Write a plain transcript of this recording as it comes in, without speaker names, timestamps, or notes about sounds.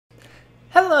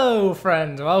Hello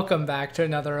friends, welcome back to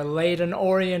another Leyton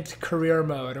Orient career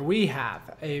mode. We have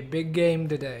a big game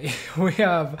today. We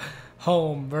have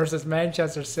home versus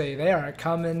Manchester City. They are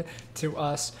coming to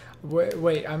us.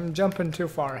 Wait, I'm jumping too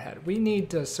far ahead. We need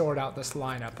to sort out this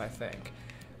lineup, I think.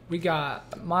 We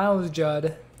got Miles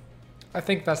Judd. I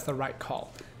think that's the right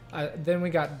call. Then we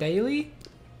got Daly,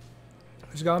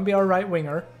 who's going to be our right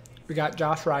winger. We got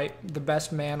Josh Wright, the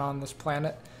best man on this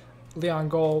planet. Leon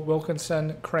Goal,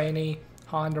 Wilkinson, Craney,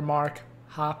 Hondermark,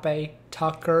 Hoppe,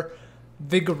 Tucker,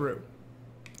 Vigaroo.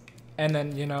 And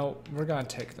then, you know, we're going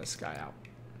to take this guy out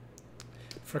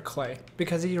for Clay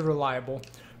because he's reliable.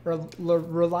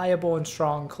 Reliable and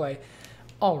strong Clay.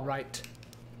 All right.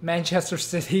 Manchester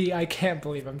City, I can't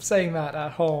believe I'm saying that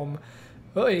at home.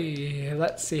 Oy,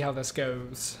 let's see how this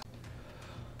goes.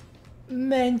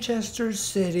 Manchester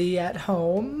City at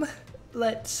home.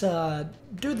 Let's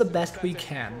do the best we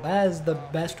can. That is the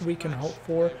best we can hope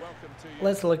for.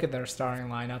 Let's look at their starting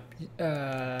lineup.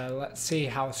 Let's see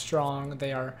how strong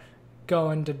they are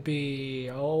going to be.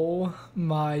 Oh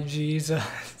my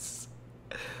Jesus.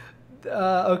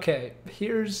 Okay,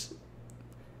 here's...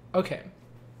 Okay.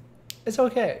 It's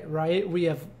okay, right? We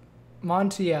have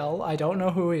Montiel, I don't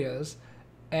know who he is,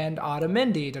 and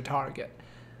Otamendi to target.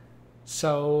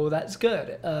 So that's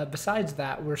good. Besides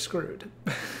that, we're screwed.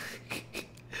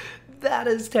 That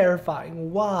is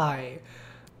terrifying. Why?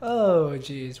 Oh,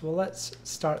 geez. Well, let's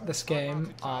start this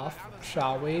game off,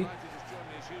 shall we?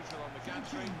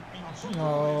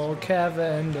 Oh,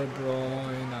 Kevin De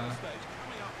Bruyne.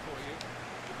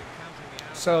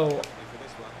 So...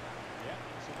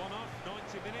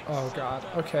 Oh, God.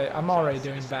 Okay, I'm already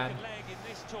doing bad.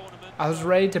 I was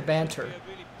ready to banter.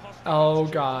 Oh,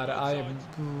 God. I am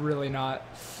really not.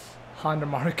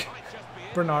 Hondermark.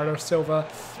 Bernardo Silva.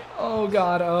 Oh,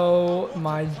 God. Oh,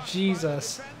 my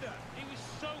Jesus.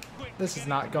 This is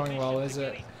not going well, is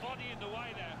it?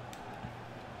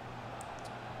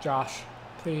 Josh,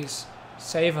 please,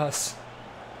 save us.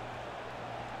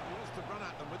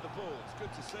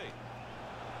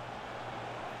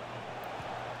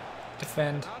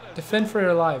 Defend. Defend for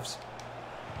your lives.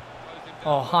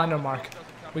 Oh, Hondermark.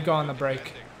 We go on the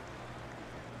break.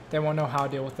 They won't know how to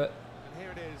deal with it.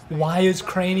 Why is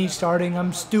Craney starting?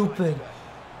 I'm stupid.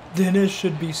 Dennis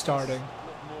should be starting.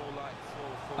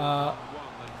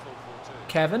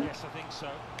 Kevin?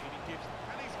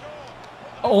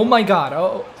 Oh my God.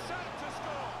 Oh.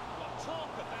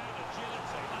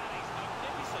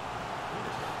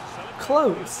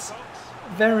 Close.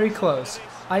 Very close.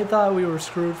 I thought we were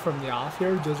screwed from the off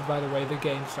here just by the way the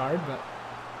game started, but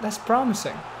that's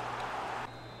promising.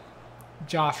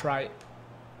 Josh Wright.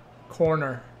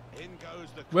 Corner.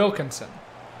 Wilkinson.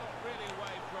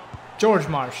 George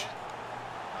Marsh.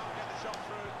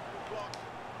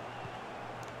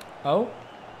 Oh.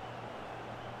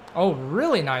 Oh,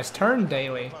 really nice turn,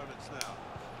 Daly.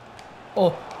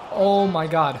 Oh, oh my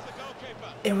God.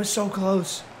 It was so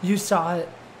close. You saw it.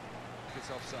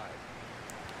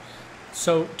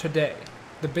 So today,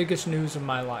 the biggest news of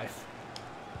my life.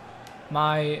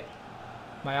 My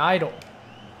idol.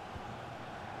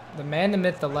 The man, the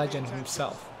myth, the legend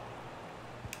himself.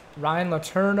 Ryan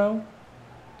Letourneau,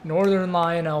 Northern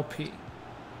Lion LP.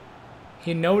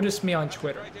 He noticed me on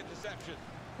Twitter.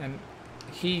 And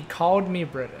he called me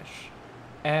British.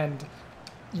 And,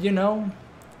 you know,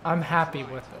 I'm happy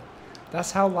with it.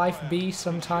 That's how life be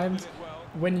sometimes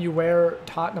when you wear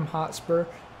Tottenham Hotspur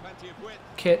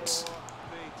kits.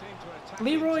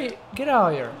 Leroy, get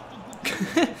out of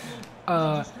here.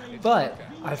 But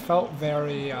I felt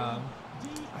very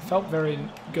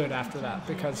good after that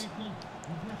because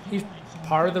he's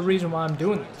part of the reason why I'm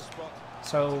doing this.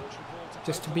 So,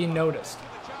 just to be noticed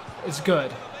is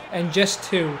good. And just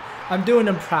to, I'm doing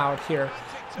him proud here.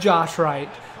 Josh Wright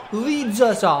leads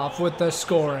us off with the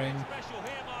scoring.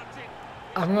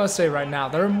 I'm going to say right now,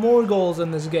 there are more goals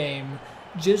in this game.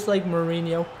 Just like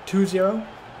Mourinho, 2-0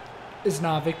 is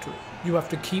not a victory. You have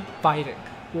to keep fighting.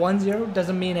 1-0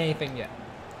 doesn't mean anything yet.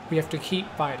 We have to keep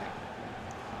fighting.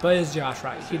 But it's Josh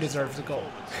Wright. He deserves a goal.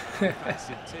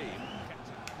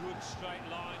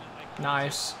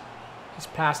 Nice. He's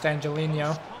past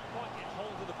Angelino.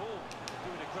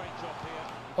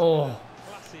 Oh,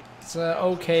 it's an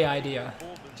okay idea.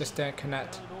 Just didn't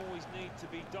connect.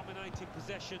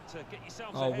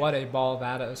 Oh, what a ball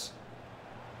that is.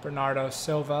 Bernardo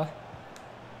Silva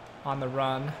on the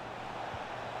run.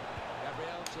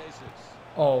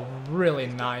 Oh, really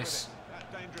nice.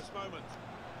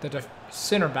 The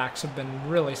center backs have been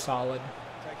really solid.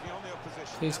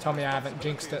 Please tell me I haven't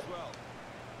jinxed it.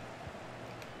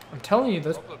 I'm telling you,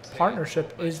 this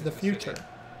partnership is the future.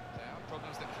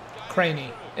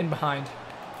 Craney in behind.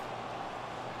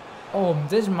 Oh,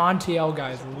 this Montiel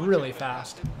guy is really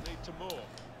fast.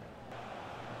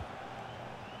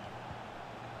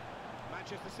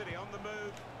 Manchester City on the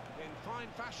move in fine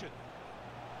fashion.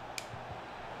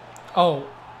 Oh,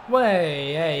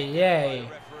 hey.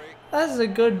 That's a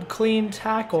good, clean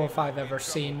tackle if I've ever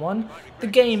seen one. The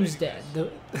game's dead.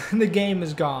 The game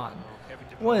is gone.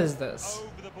 What is this?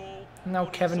 Now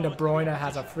Kevin De Bruyne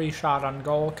has a free shot on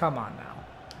goal. Come on now.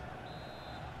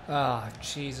 Ah,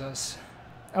 Jesus.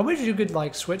 I wish you could,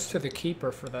 like, switch to the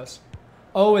keeper for this.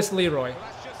 Oh, it's Leroy.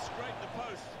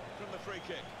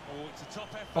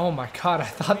 Oh my God, I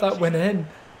thought that went in.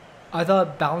 I thought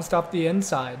it bounced off the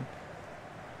inside.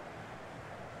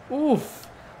 Oof.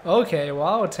 Okay, well,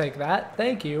 I'll take that.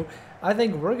 Thank you. I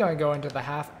think we're going to go into the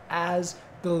half as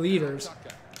the leaders.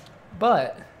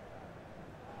 But...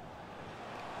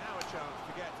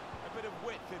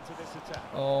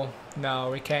 oh,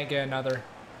 no, we can't get another.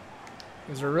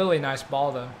 It was a really nice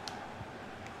ball, though.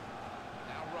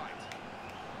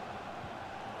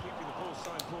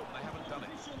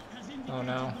 Oh,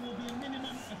 no.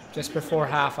 Just before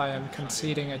half, I am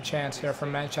conceding a chance here for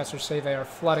Manchester City. They are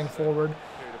flooding forward.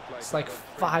 It's like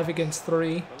 5 against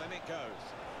 3.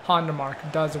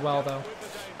 Hondermark does well, though.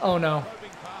 Oh, no.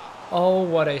 Oh,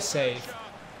 what a save.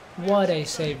 What a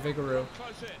save, Vigouroux.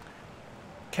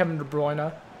 Kevin De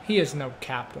Bruyne. He is no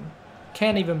captain.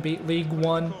 Can't even beat League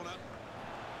One.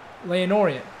 Leyton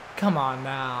Orient. Come on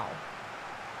now.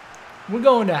 We're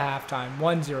going to halftime.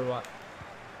 1-0 up.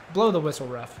 Blow the whistle,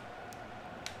 ref.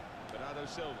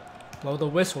 Blow the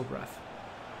whistle, ref.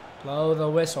 Blow the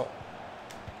whistle.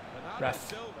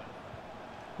 Ref.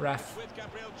 Ref.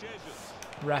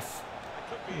 Ref.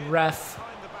 Ref.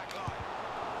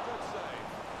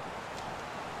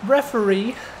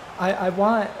 Referee, I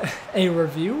want a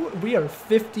review. We are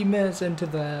 50 minutes into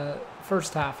the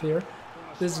first half here.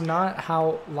 This is not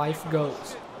how life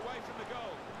goes.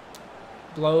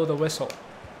 Blow the whistle.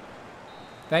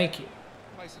 Thank you.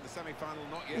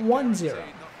 1-0.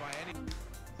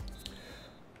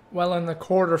 Well, in the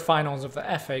quarterfinals of the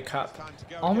FA Cup,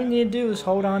 all we need to do is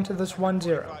hold on to this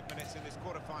 1-0.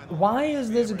 Why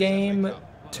is this game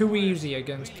too easy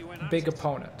against big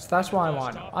opponents? That's what I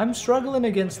want to know. I'm struggling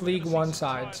against League One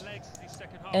sides,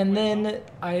 and then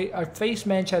I face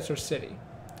Manchester City,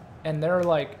 and they're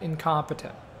like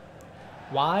incompetent.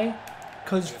 Why?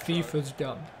 Because FIFA's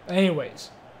dumb. Anyways,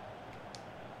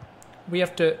 we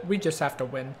just have to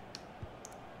win.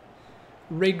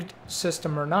 Rigged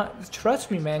system or not,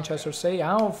 trust me, Manchester City,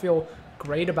 I don't feel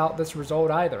great about this result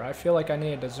either. I feel like I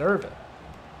need to deserve it.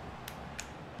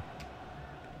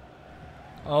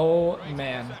 Oh,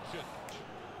 man.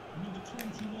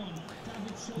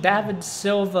 David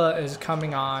Silva is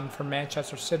coming on for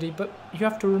Manchester City, but you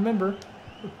have to remember,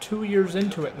 we're 2 years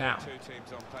into it now.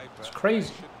 It's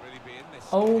crazy.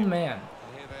 Oh, man.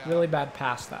 Really bad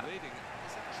pass that.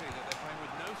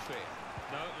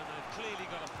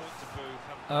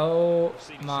 Oh,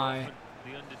 my.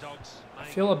 I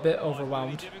feel a bit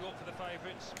overwhelmed.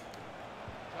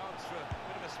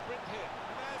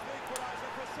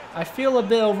 I feel a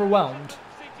bit overwhelmed.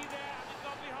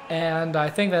 And I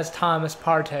think that's Thomas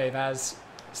Partey that has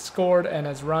scored and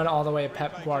has run all the way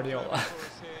Pep Guardiola.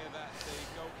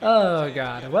 Oh,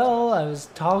 God. Well, I was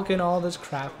talking all this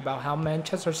crap about how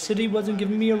Manchester City wasn't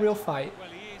giving me a real fight.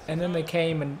 And then they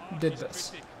came and did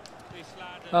this.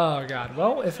 Oh, God.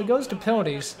 Well, if it goes to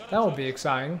penalties, that will be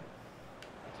exciting.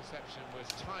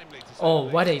 Oh,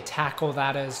 what a tackle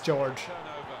that is, George.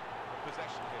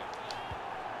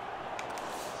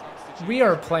 We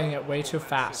are playing it way too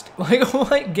fast. Like,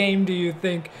 what game do you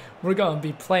think we're going to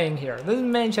be playing here? This is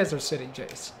Manchester City,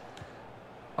 Jace.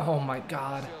 Oh, my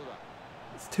God.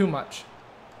 It's too much.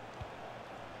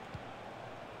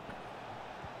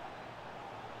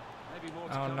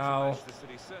 Oh, no.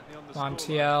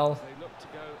 Montiel.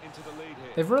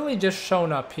 They've really just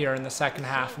shown up here in the second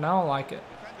half, and I don't like it.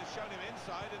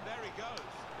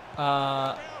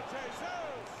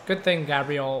 Good thing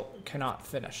Gabriel cannot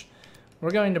finish.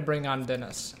 We're going to bring on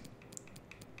Dennis.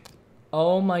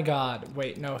 Oh my God.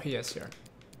 Wait, no, he is here.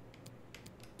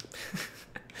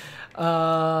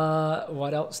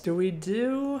 What else do we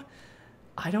do?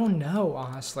 I don't know,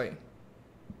 honestly.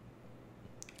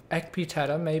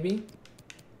 Ekpiteta, maybe?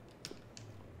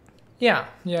 Yeah.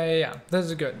 This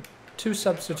is good. 2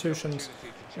 substitutions.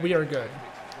 We are good.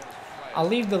 I'll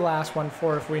leave the last one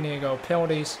for if we need to go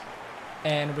penalties,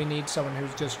 and we need someone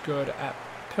who's just good at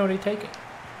penalty taking.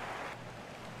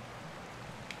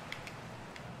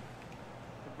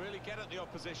 Really get at the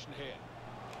opposition here.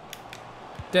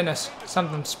 Dennis,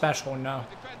 something special, no.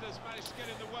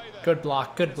 Good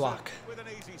block, good block.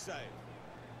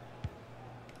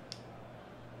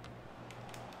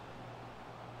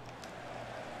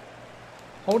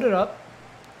 Hold it up.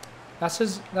 That's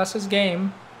his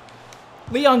game.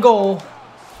 Leon goal.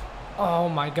 Oh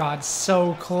my God,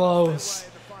 so close.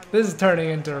 This is turning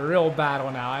into a real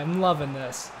battle now. I'm loving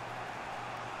this.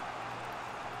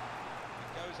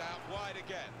 Goes out wide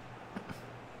again.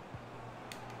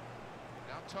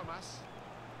 Now Thomas.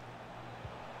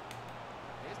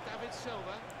 Here's David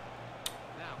Silva.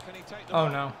 Now can he take the Oh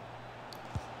ball? no.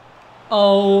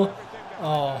 Oh.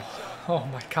 Oh. Oh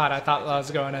my God, I thought that was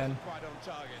going in. Quite on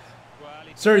target.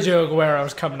 Sergio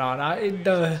Aguero's coming on.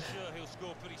 Sure he'll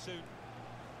score pretty soon.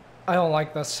 I don't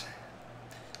like this.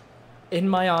 In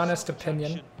my honest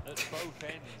opinion,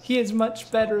 he is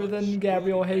much better than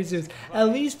Gabriel Jesus, at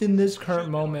least in this current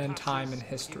moment in time in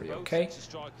history, okay?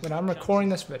 When I'm recording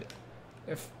this video,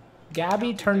 if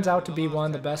Gabby turns out to be one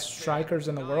of the best strikers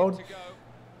in the world,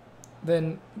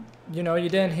 then, you know, you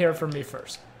didn't hear from me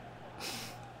first.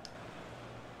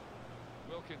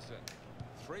 Wilkinson,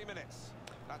 3 minutes.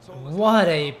 That's all. What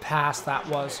a pass that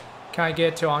was. Can I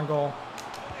get to on goal?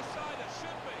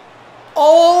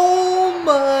 Oh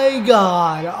my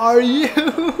God, are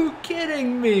you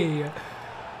kidding me?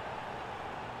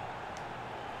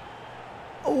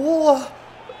 Oh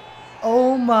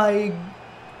my,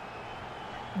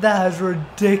 that is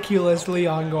ridiculously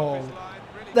on goal.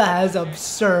 That is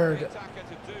absurd.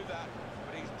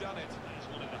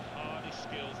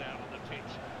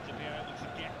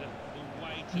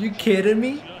 You kidding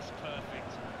me?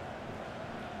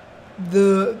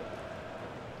 The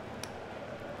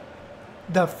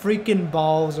freaking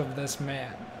balls of this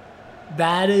man.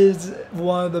 That is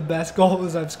one of the best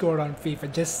goals I've scored on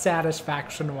FIFA, just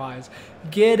satisfaction-wise.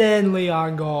 Get in,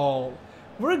 Leon goal.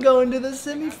 We're going to the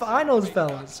semifinals,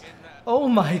 fellas. Oh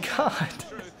my God.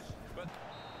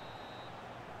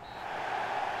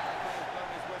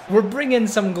 We're bringing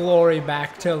some glory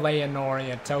back to Leyton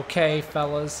Orient, okay,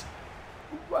 fellas?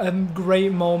 A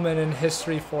great moment in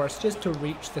history for us just to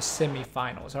reach the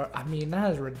semifinals. I mean,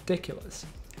 that is ridiculous.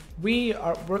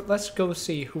 Let's go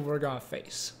see who we're gonna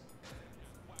face.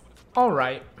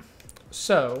 Alright,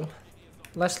 so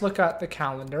let's look at the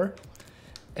calendar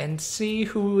and see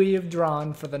who we have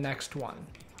drawn for the next one.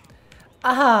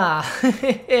 Ah,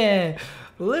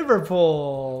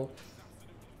 Liverpool.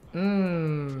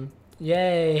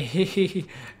 Yay.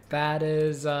 That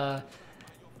is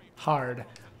hard.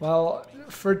 Well,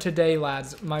 for today,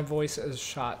 lads, my voice is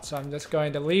shot, so I'm just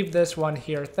going to leave this one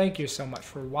here. Thank you so much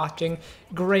for watching.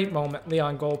 Great moment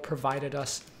Leon Goal provided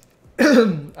us.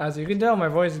 As you can tell, my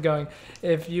voice is going.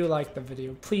 If you like the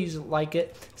video, please like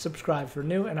it, subscribe for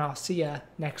new, and I'll see ya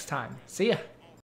next time. See ya.